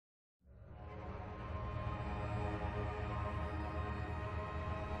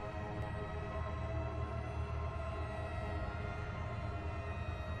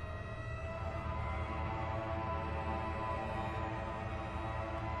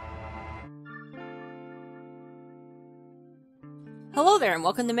Hello there, and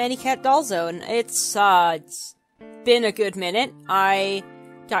welcome to Manny Cat Doll Zone. It's been a good minute. I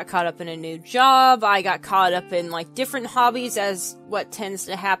got caught up in a new job, I got caught up in, different hobbies as what tends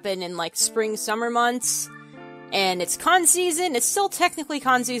to happen in, spring, summer months. And it's con season. It's still technically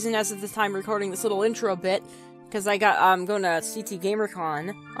con season as of the time recording this little intro bit, because I'm going to CT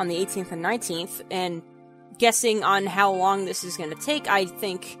GamerCon on the 18th and 19th, and guessing on how long this is going to take, I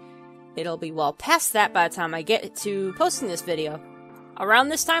think it'll be well past that by the time I get to posting this video. Around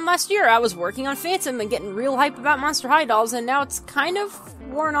this time last year, I was working on Phantom and getting real hype about Monster High dolls, and now it's kind of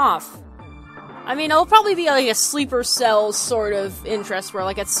worn off. I mean, it'll probably be a sleeper cell sort of interest where,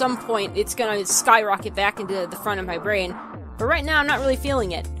 at some point, it's gonna skyrocket back into the front of my brain. But right now, I'm not really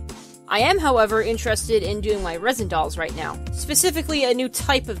feeling it. I am, however, interested in doing my resin dolls right now. Specifically, a new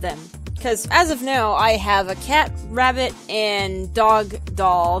type of them. Because as of now, I have a cat, rabbit, and dog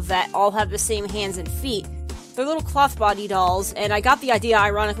doll that all have the same hands and feet. They're little cloth body dolls, and I got the idea,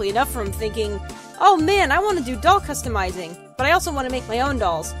 ironically enough, from thinking, oh man, I want to do doll customizing, but I also want to make my own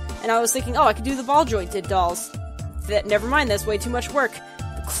dolls. And I was thinking, oh, I could do the ball jointed dolls. Never mind, that's way too much work.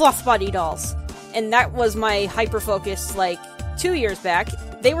 The cloth body dolls. And that was my hyper-focus, 2 years back.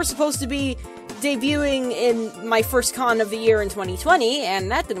 They were supposed to be debuting in my first con of the year in 2020,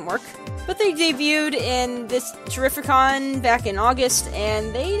 and that didn't work. But they debuted in this Terrificon back in August,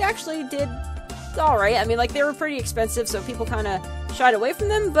 and they actually did alright. I mean, they were pretty expensive, so people kind of shied away from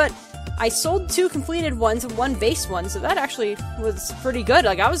them, but I sold 2 completed ones and 1 base one, so that actually was pretty good.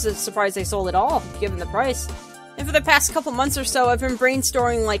 I was surprised they sold it all, given the price. And for the past couple months or so, I've been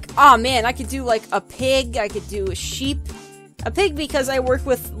brainstorming, oh man, I could do, a pig, I could do a sheep. A pig because I work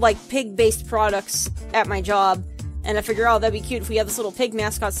with, pig-based products at my job, and I figure, oh, that'd be cute if we had this little pig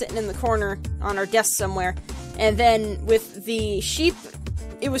mascot sitting in the corner on our desk somewhere. And then with the sheep,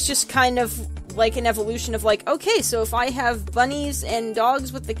 it was just kind of an evolution of okay, so if I have bunnies and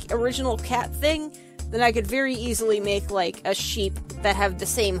dogs with the original cat thing, then I could very easily make a sheep that have the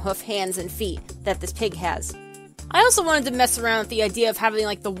same hoof, hands, and feet that this pig has. I also wanted to mess around with the idea of having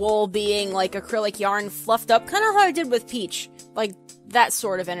the wool being acrylic yarn fluffed up, kind of how I did with Peach. That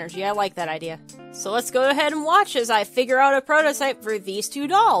sort of energy. I like that idea. So let's go ahead and watch as I figure out a prototype for these 2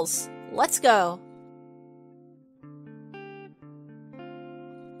 dolls. Let's go!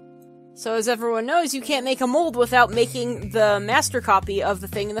 So as everyone knows, you can't make a mold without making the master copy of the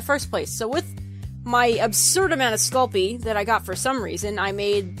thing in the first place. So with my absurd amount of Sculpey that I got for some reason, I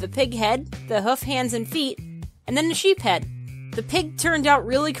made the pig head, the hoof, hands, and feet, and then the sheep head. The pig turned out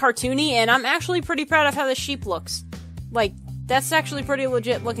really cartoony, and I'm actually pretty proud of how the sheep looks. That's actually pretty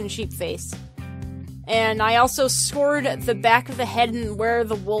legit looking sheep face. And I also scored the back of the head and where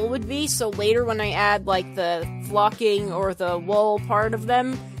the wool would be, so later when I add, the flocking or the wool part of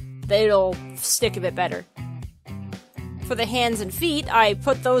them, it'll stick a bit better. For the hands and feet, I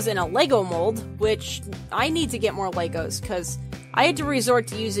put those in a Lego mold, which I need to get more Legos, because I had to resort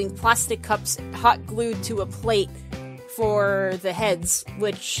to using plastic cups hot glued to a plate for the heads,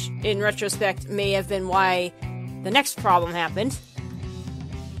 which, in retrospect, may have been why the next problem happened.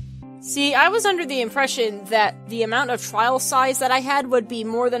 See, I was under the impression that the amount of trial size that I had would be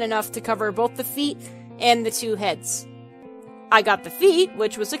more than enough to cover both the feet and the 2 heads. I got the feet,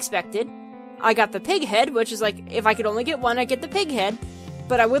 which was expected. I got the pig head, which is if I could only get one, I'd get the pig head.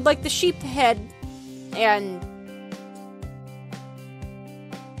 But I would like the sheep head, and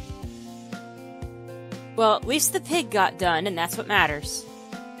well, at least the pig got done, and that's what matters.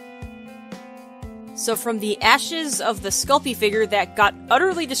 So from the ashes of the Sculpey figure that got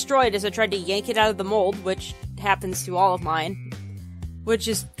utterly destroyed as I tried to yank it out of the mold, which happens to all of mine, which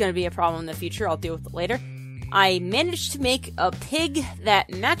is gonna be a problem in the future, I'll deal with it later, I managed to make a pig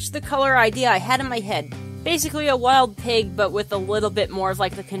that matched the color idea I had in my head. Basically a wild pig, but with a little bit more of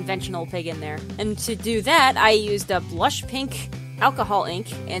the conventional pig in there. And to do that, I used a blush pink alcohol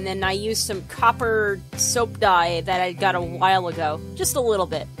ink, and then I used some copper soap dye that I got a while ago. Just a little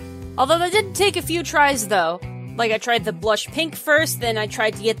bit. Although that did take a few tries, though. I tried the blush pink first, then I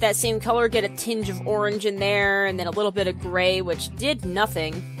tried to get that same color, get a tinge of orange in there, and then a little bit of gray, which did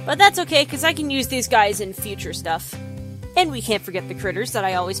nothing. But that's okay, because I can use these guys in future stuff. And we can't forget the critters that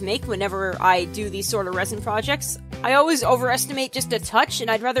I always make whenever I do these sort of resin projects. I always overestimate just a touch,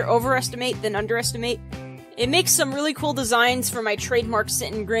 and I'd rather overestimate than underestimate. It makes some really cool designs for my trademark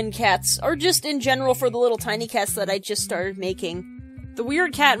sit and grin cats, or just in general for the little tiny cats that I just started making. The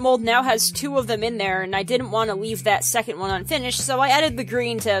weird cat mold now has 2 of them in there, and I didn't want to leave that second one unfinished, so I added the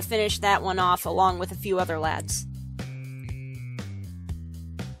green to finish that one off along with a few other lads.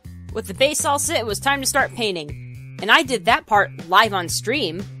 With the base all set, it was time to start painting. And I did that part live on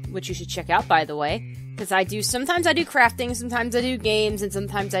stream, which you should check out by the way. Because sometimes I do crafting, sometimes I do games, and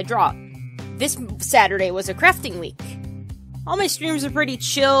sometimes I draw. This Saturday was a crafting week. All my streams are pretty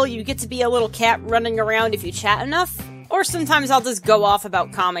chill, you get to be a little cat running around if you chat enough, or sometimes I'll just go off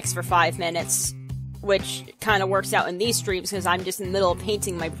about comics for 5 minutes, which kind of works out in these streams because I'm just in the middle of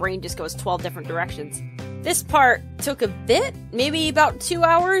painting, my brain just goes 12 different directions. This part took a bit, maybe about 2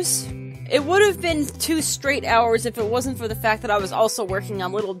 hours. It would have been 2 straight hours if it wasn't for the fact that I was also working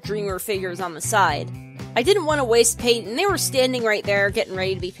on little dreamer figures on the side. I didn't want to waste paint, and they were standing right there getting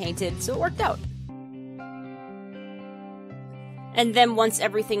ready to be painted, so it worked out. And then once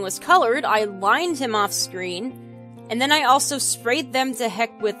everything was colored, I lined him off screen, and then I also sprayed them to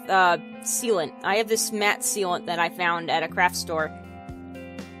heck with sealant. I have this matte sealant that I found at a craft store.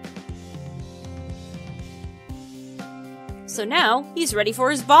 So now, he's ready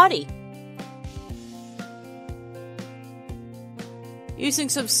for his body. Using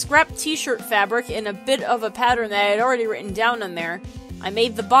some scrap t-shirt fabric and a bit of a pattern that I had already written down on there, I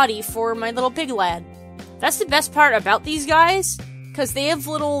made the body for my little pig lad. That's the best part about these guys, because they have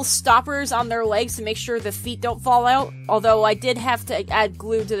little stoppers on their legs to make sure the feet don't fall out, although I did have to add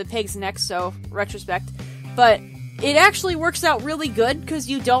glue to the pig's neck, so, retrospect. But it actually works out really good, because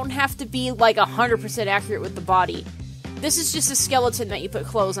you don't have to be, like, 100% accurate with the body. This is just a skeleton that you put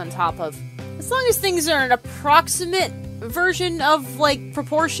clothes on top of. As long as things are an approximate version of, like,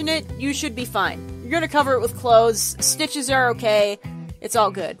 proportionate, you should be fine. You're gonna cover it with clothes, stitches are okay, it's all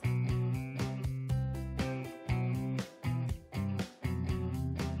good.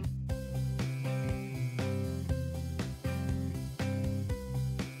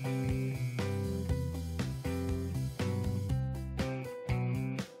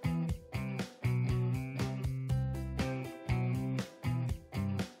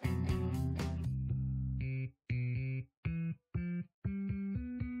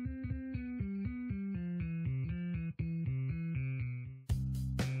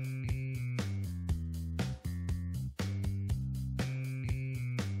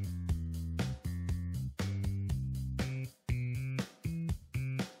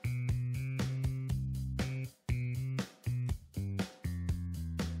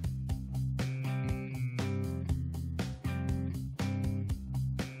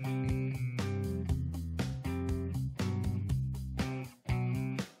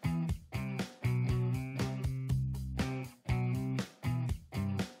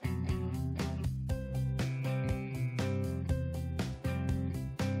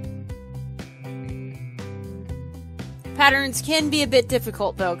 Patterns can be a bit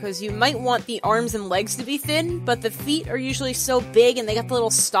difficult though, because you might want the arms and legs to be thin, but the feet are usually so big and they got the little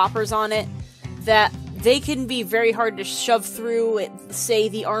stoppers on it that they can be very hard to shove through, say,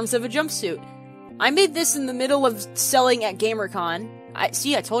 the arms of a jumpsuit. I made this in the middle of selling at GamerCon. I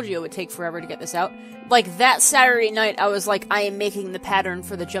told you it would take forever to get this out. Like, that Saturday night, I was like, I am making the pattern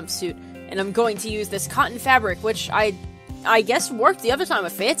for the jumpsuit, and I'm going to use this cotton fabric, which I guess worked the other time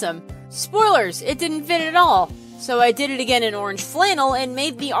with Phantom. Spoilers! It didn't fit at all. So I did it again in orange flannel and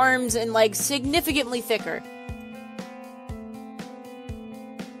made the arms and legs significantly thicker.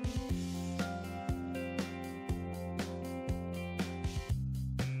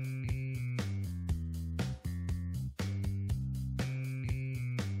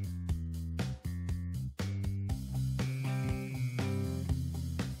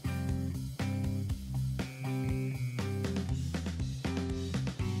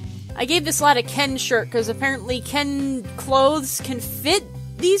 I gave this lad a Ken shirt, because apparently Ken clothes can fit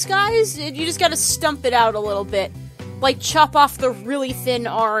these guys. You just gotta stump it out a little bit. Like, chop off the really thin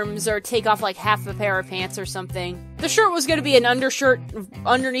arms, or take off like half a pair of pants or something. The shirt was gonna be an undershirt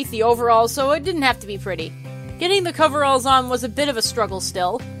underneath the overalls, so it didn't have to be pretty. Getting the coveralls on was a bit of a struggle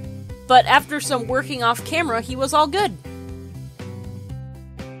still, but after some working off camera, he was all good.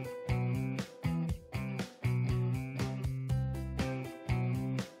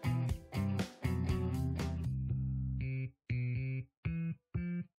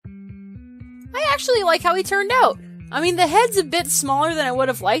 I actually like how he turned out. I mean, the head's a bit smaller than I would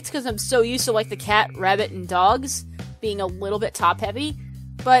have liked because I'm so used to, like, the cat, rabbit, and dogs being a little bit top-heavy.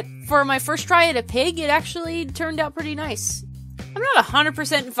 But for my first try at a pig, it actually turned out pretty nice. I'm not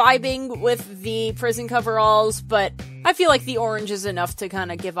 100% vibing with the prison coveralls, but I feel like the orange is enough to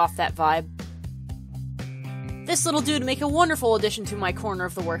kind of give off that vibe. This little dude would make a wonderful addition to my corner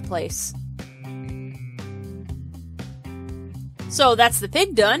of the workplace. So that's the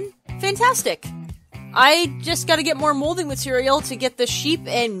pig done. Fantastic. I just gotta get more molding material to get the sheep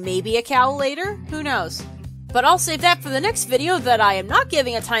and maybe a cow later. Who knows? But I'll save that for the next video that I am not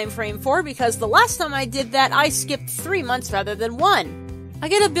giving a time frame for, because the last time I did that, I skipped 3 months rather than 1. I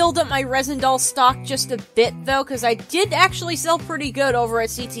gotta build up my resin doll stock just a bit, though, because I did actually sell pretty good over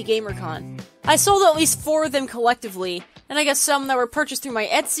at CT GamerCon. I sold at least 4 of them collectively, and I got some that were purchased through my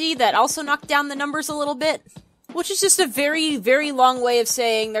Etsy that also knocked down the numbers a little bit. Which is just a very, very long way of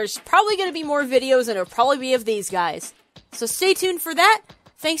saying there's probably gonna be more videos, and it'll probably be of these guys. So stay tuned for that.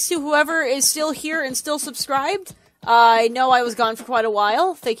 Thanks to whoever is still here and still subscribed. I know I was gone for quite a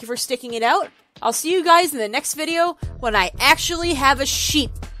while. Thank you for sticking it out. I'll see you guys in the next video when I actually have a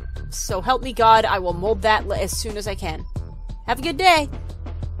sheep. So help me God, I will mold that as soon as I can. Have a good day!